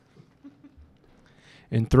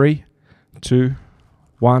In 3, 2,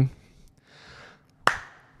 1.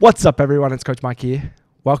 What's up, everyone? It's Coach Mike here.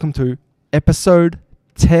 Welcome to episode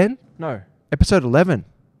 11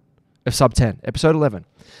 of Sub 10. Episode 11.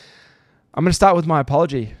 I'm going to start with my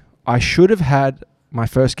apology. I should have had my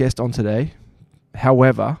first guest on today.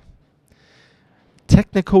 However,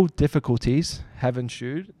 technical difficulties have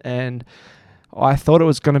ensued, and I thought it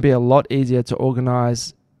was going to be a lot easier to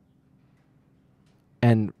organize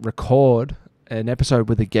and record an episode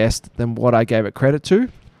with a guest than what I gave it credit to.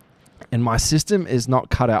 And my system is not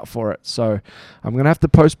cut out for it. So I'm going to have to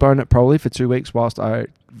postpone it probably for 2 weeks whilst I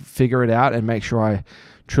figure it out and make sure I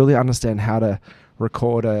truly understand how to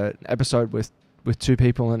record an episode with two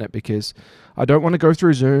people in it, because I don't want to go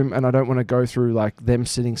through Zoom and I don't want to go through like them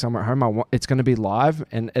sitting somewhere at home. It's going to be live,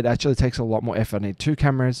 and it actually takes a lot more effort. I need 2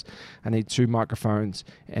 cameras, I need 2 microphones,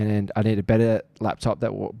 and I need a better laptop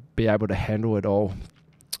that will be able to handle it all.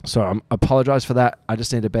 So I apologize for that. I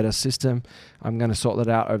just need a better system. I'm going to sort that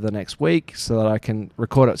out over the next week so that I can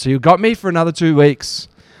record it. So you got me for another 2 weeks,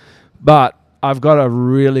 but I've got a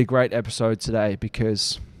really great episode today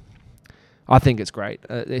because I think it's great.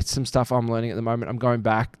 It's some stuff I'm learning at the moment. I'm going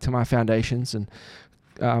back to my foundations, and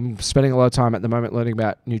I'm spending a lot of time at the moment learning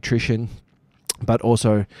about nutrition, but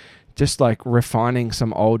also just like refining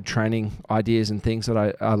some old training ideas and things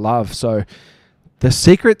that I love. So the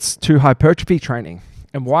secrets to hypertrophy training.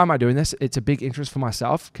 And why am I doing this? It's a big interest for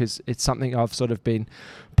myself because it's something I've sort of been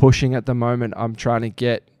pushing at the moment. I'm trying to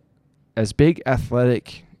get as big,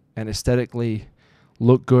 athletic, and aesthetically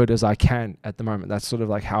look good as I can at the moment. That's sort of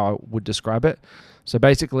like how I would describe it. So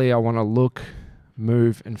basically, I want to look,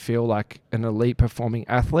 move, and feel like an elite performing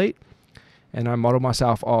athlete. And I model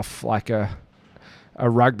myself off like a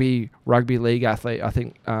rugby league athlete. I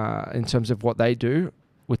think in terms of what they do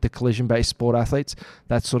with the collision-based sport athletes,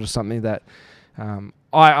 that's sort of something that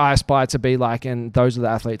I aspire to be like, and those are the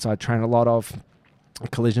athletes I train a lot of,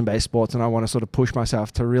 collision-based sports, and I want to sort of push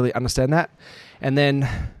myself to really understand that. And then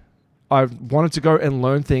I wanted to go and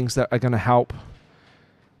learn things that are going to help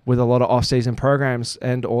with a lot of off-season programs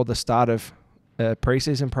and or the start of a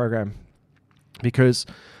pre-season program, because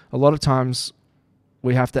a lot of times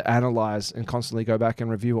we have to analyze and constantly go back and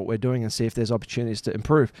review what we're doing and see if there's opportunities to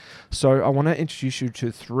improve. So I want to introduce you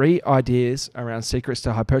to 3 ideas around secrets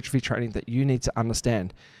to hypertrophy training that you need to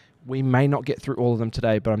understand. We may not get through all of them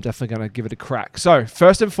today, but I'm definitely going to give it a crack. So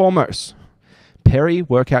first and foremost,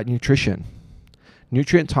 peri-workout nutrition.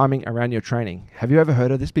 Nutrient timing around your training. Have you ever heard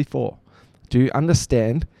of this before? Do you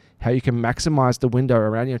understand how you can maximize the window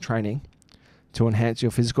around your training to enhance your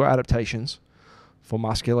physical adaptations for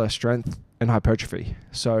muscular strength and hypertrophy?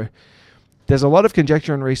 So there's a lot of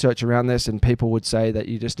conjecture and research around this, and people would say that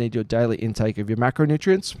you just need your daily intake of your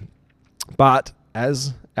macronutrients. But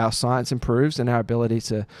as our science improves and our ability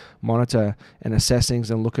to monitor and assess things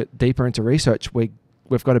and look at deeper into research,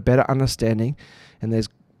 we've got a better understanding, and there's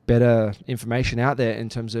better information out there in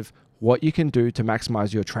terms of what you can do to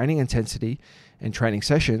maximize your training intensity and training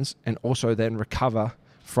sessions, and also then recover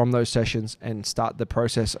from those sessions and start the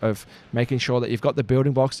process of making sure that you've got the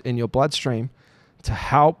building blocks in your bloodstream to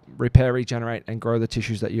help repair, regenerate, and grow the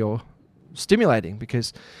tissues that you're stimulating.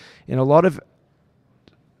 Because in a lot of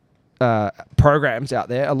programs out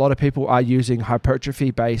there, a lot of people are using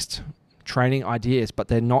hypertrophy-based training ideas, but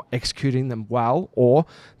they're not executing them well, or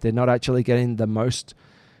they're not actually getting the most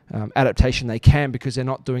adaptation they can because they're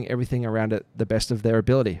not doing everything around it the best of their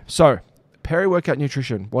ability. So peri-workout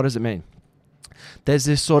nutrition, what does it mean? There's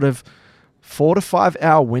this sort of 4 to 5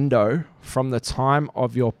 hour window from the time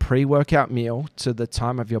of your pre-workout meal to the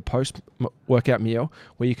time of your post-workout meal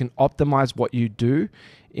where you can optimize what you do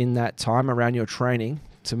in that time around your training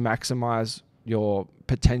to maximize your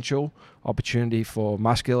potential opportunity for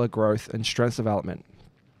muscular growth and strength development.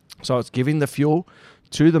 So it's giving the fuel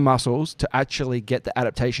to the muscles to actually get the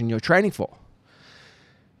adaptation you're training for.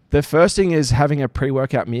 The first thing is having a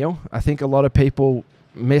pre-workout meal. I think a lot of people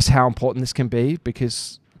miss how important this can be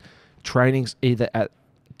because training's either at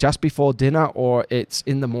just before dinner or it's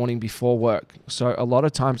in the morning before work. So a lot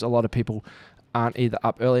of times, a lot of people aren't either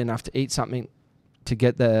up early enough to eat something to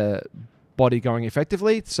get their body going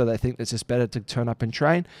effectively, so they think it's just better to turn up and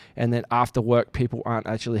train. And then after work, people aren't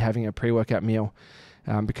actually having a pre-workout meal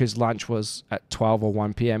because lunch was at 12 or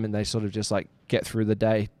 1 p.m. and they sort of just like get through the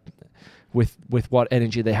day with what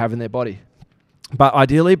energy they have in their body. But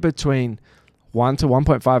ideally between 1 to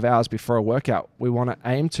 1.5 hours before a workout, we want to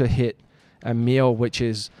aim to hit a meal which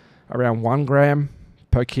is around 1 gram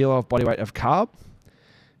per kilo of body weight of carb.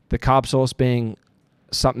 The carb source being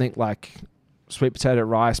something like sweet potato,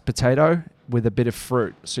 rice, potato with a bit of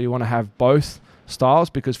fruit. So you want to have both styles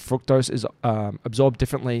because fructose is absorbed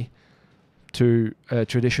differently to a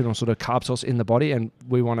traditional sort of carb source in the body, and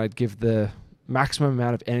we want to give the maximum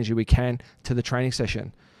amount of energy we can to the training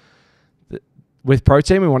session. With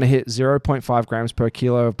protein, we want to hit 0.5 grams per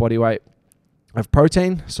kilo of body weight of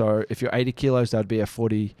protein. So if you're 80 kilos, that'd be a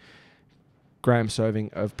 40 gram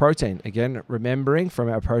serving of protein. Again, remembering from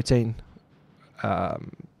our protein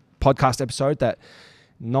podcast episode that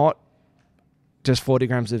not just 40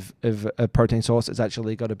 grams of a protein source, it's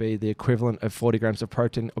actually got to be the equivalent of 40 grams of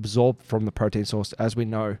protein absorbed from the protein source. As we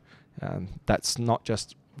know, that's not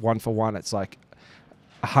just one for one. It's like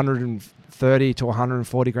 130 to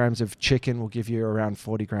 140 grams of chicken will give you around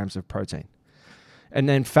 40 grams of protein. And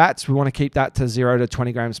then fats, we want to keep that to 0 to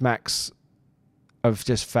 20 grams max of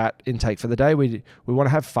just fat intake for the day. We want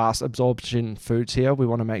to have fast absorption foods here. We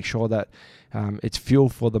want to make sure that it's fuel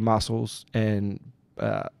for the muscles and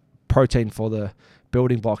protein for the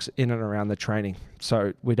building blocks in and around the training.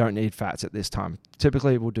 So we don't need fats at this time.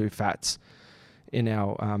 Typically, we'll do fats in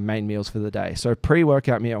our main meals for the day. So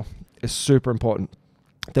pre-workout meal is super important.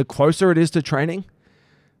 The closer it is to training,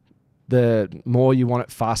 the more you want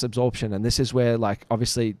it fast absorption. And this is where, like,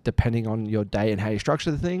 obviously, depending on your day and how you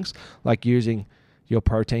structure the things, like using your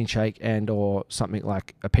protein shake and or something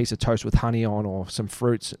like a piece of toast with honey on or some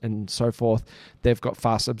fruits and so forth, they've got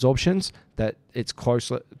fast absorptions that it's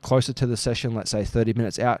closer to the session, let's say 30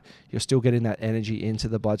 minutes out, you're still getting that energy into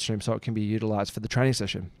the bloodstream so it can be utilized for the training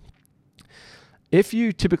session. If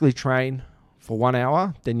you typically train for 1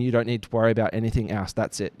 hour, then you don't need to worry about anything else.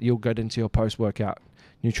 That's it. You'll get into your post-workout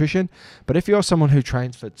nutrition. But if you're someone who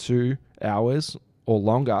trains for 2 hours or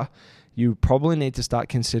longer, you probably need to start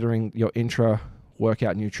considering your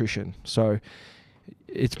intra-workout nutrition. So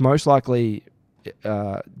it's most likely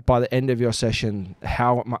by the end of your session,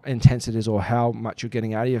 how intense it is or how much you're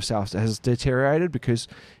getting out of yourself has deteriorated because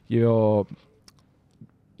you're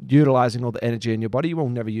utilizing all the energy in your body. You will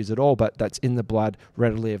never use it all, but that's in the blood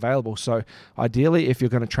readily available. So ideally, if you're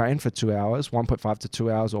going to train for 2 hours, 1.5 to 2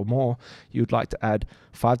 hours or more, you'd like to add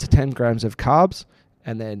 5 to 10 grams of carbs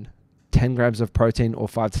and then 10 grams of protein or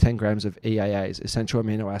 5 to 10 grams of EAAs, essential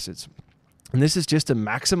amino acids. And this is just to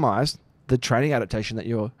maximize the training adaptation that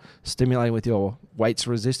you're stimulating with your weights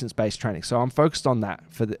resistance-based training. So I'm focused on that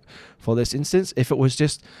for this instance. If it was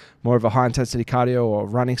just more of a high-intensity cardio or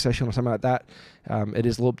running session or something like that, it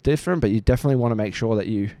is a little different, but you definitely want to make sure that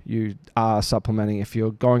you are supplementing if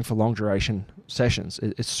you're going for long-duration sessions.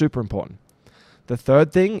 It's super important. The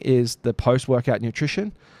third thing is the post-workout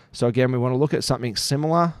nutrition. So again, we want to look at something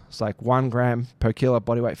similar. It's like 1 gram per kilo of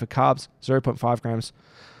body weight for carbs, 0.5 grams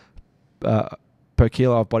per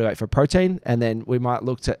kilo of body weight for protein, and then we might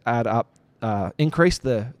look to add up, increase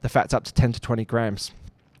the fats up to 10 to 20 grams.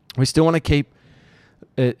 We still want to keep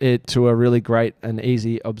it to a really great and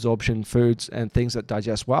easy absorption foods and things that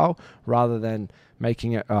digest well, rather than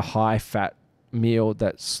making it a high fat meal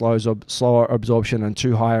that slower absorption and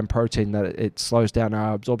too high in protein that it slows down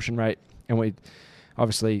our absorption rate, and we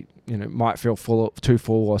obviously might feel too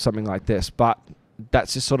full or something like this. But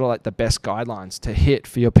that's just sort of like the best guidelines to hit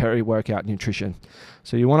for your peri-workout nutrition.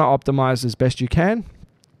 So you want to optimize as best you can,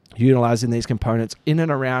 utilizing these components in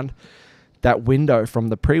and around that window from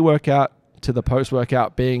the pre-workout to the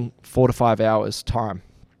post-workout being 4 to 5 hours time.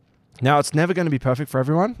 Now, it's never going to be perfect for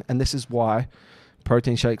everyone, and this is why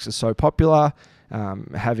protein shakes are so popular,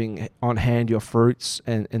 having on hand your fruits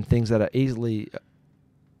and things that are easily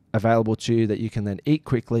available to you that you can then eat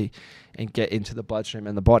quickly and get into the bloodstream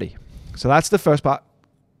and the body. So that's the first part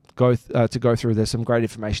to go through. There's some great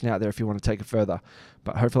information out there if you want to take it further,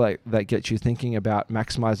 but hopefully that gets you thinking about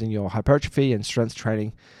maximizing your hypertrophy and strength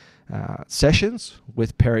training sessions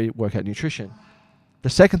with peri-workout nutrition. The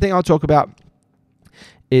second thing I'll talk about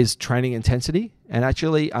is training intensity and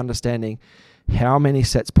actually understanding how many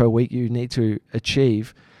sets per week you need to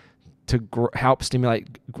achieve to help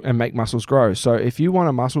stimulate and make muscles grow. So if you want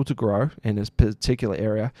a muscle to grow in this particular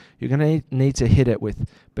area, you're going to need to hit it with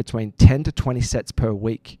between 10 to 20 sets per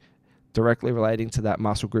week, directly relating to that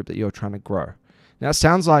muscle group that you're trying to grow. Now, it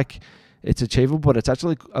sounds like it's achievable, but it's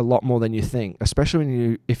actually a lot more than you think,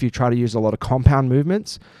 especially if you try to use a lot of compound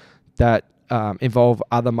movements that involve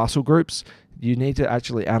other muscle groups. You need to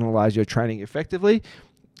actually analyze your training effectively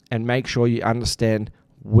and make sure you understand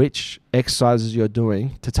which exercises you're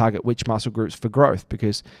doing to target which muscle groups for growth,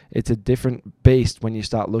 because it's a different beast when you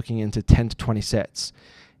start looking into 10 to 20 sets.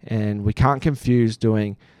 And we can't confuse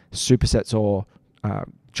doing supersets or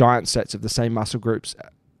giant sets of the same muscle groups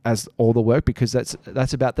as all the work, because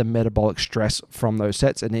that's about the metabolic stress from those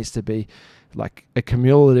sets. It needs to be like a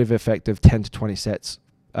cumulative effect of 10 to 20 sets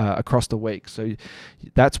across the week. So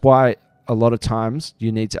that's why a lot of times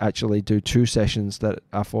you need to actually do 2 sessions that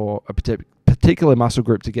are for a particular muscle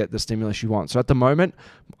group to get the stimulus you want. So at the moment,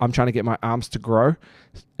 I'm trying to get my arms to grow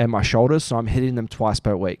and my shoulders. So I'm hitting them twice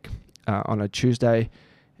per week. On a Tuesday,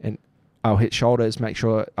 and I'll hit shoulders, make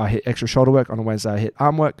sure I hit extra shoulder work. On a Wednesday, I hit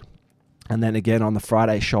arm work. And then again on the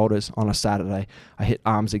Friday, shoulders. On a Saturday, I hit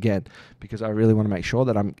arms again, because I really want to make sure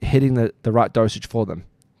that I'm hitting the right dosage for them.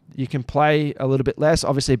 You can play a little bit less.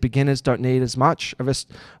 Obviously, beginners don't need as much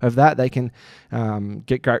of that. They can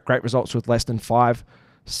get great results with less than 5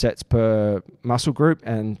 sets per muscle group.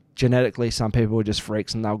 And genetically, some people are just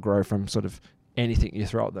freaks and they'll grow from sort of anything you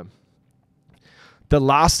throw at them. The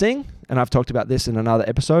last thing, and I've talked about this in another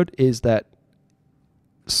episode, is that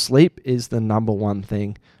sleep is the number one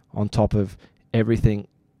thing on top of everything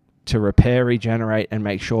to repair, regenerate, and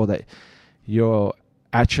make sure that you're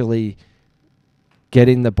actually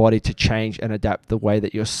getting the body to change and adapt the way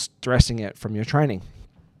that you're stressing it from your training.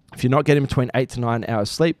 If you're not getting between 8 to 9 hours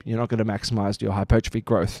sleep, you're not going to maximize your hypertrophy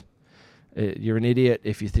growth. You're an idiot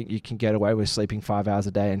if you think you can get away with sleeping 5 hours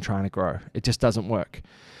a day and trying to grow. It just doesn't work.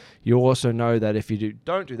 You also know that if you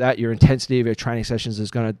don't do that, your intensity of your training sessions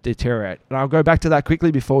is going to deteriorate. And I'll go back to that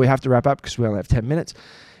quickly before we have to wrap up, because we only have 10 minutes.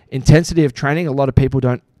 Intensity of training, a lot of people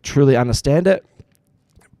don't truly understand it,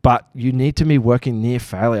 but you need to be working near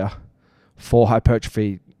failure for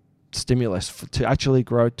hypertrophy stimulus, to actually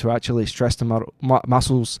grow, to actually stress the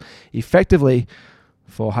muscles effectively.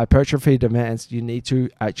 For hypertrophy demands, you need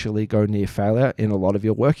to actually go near failure in a lot of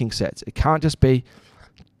your working sets. It can't just be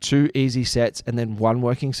 2 easy sets and then 1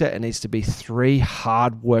 working set. It needs to be 3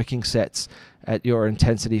 hard working sets at your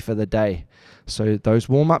intensity for the day. So those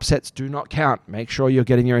warm-up sets do not count. Make sure you're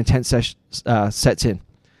getting your intense sets in.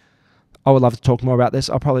 I would love to talk more about this.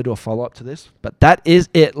 I'll probably do a follow-up to this. But that is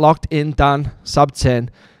it. Locked in, done, sub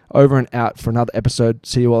 10, over and out for another episode.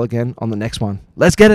 See you all again on the next one. Let's get it.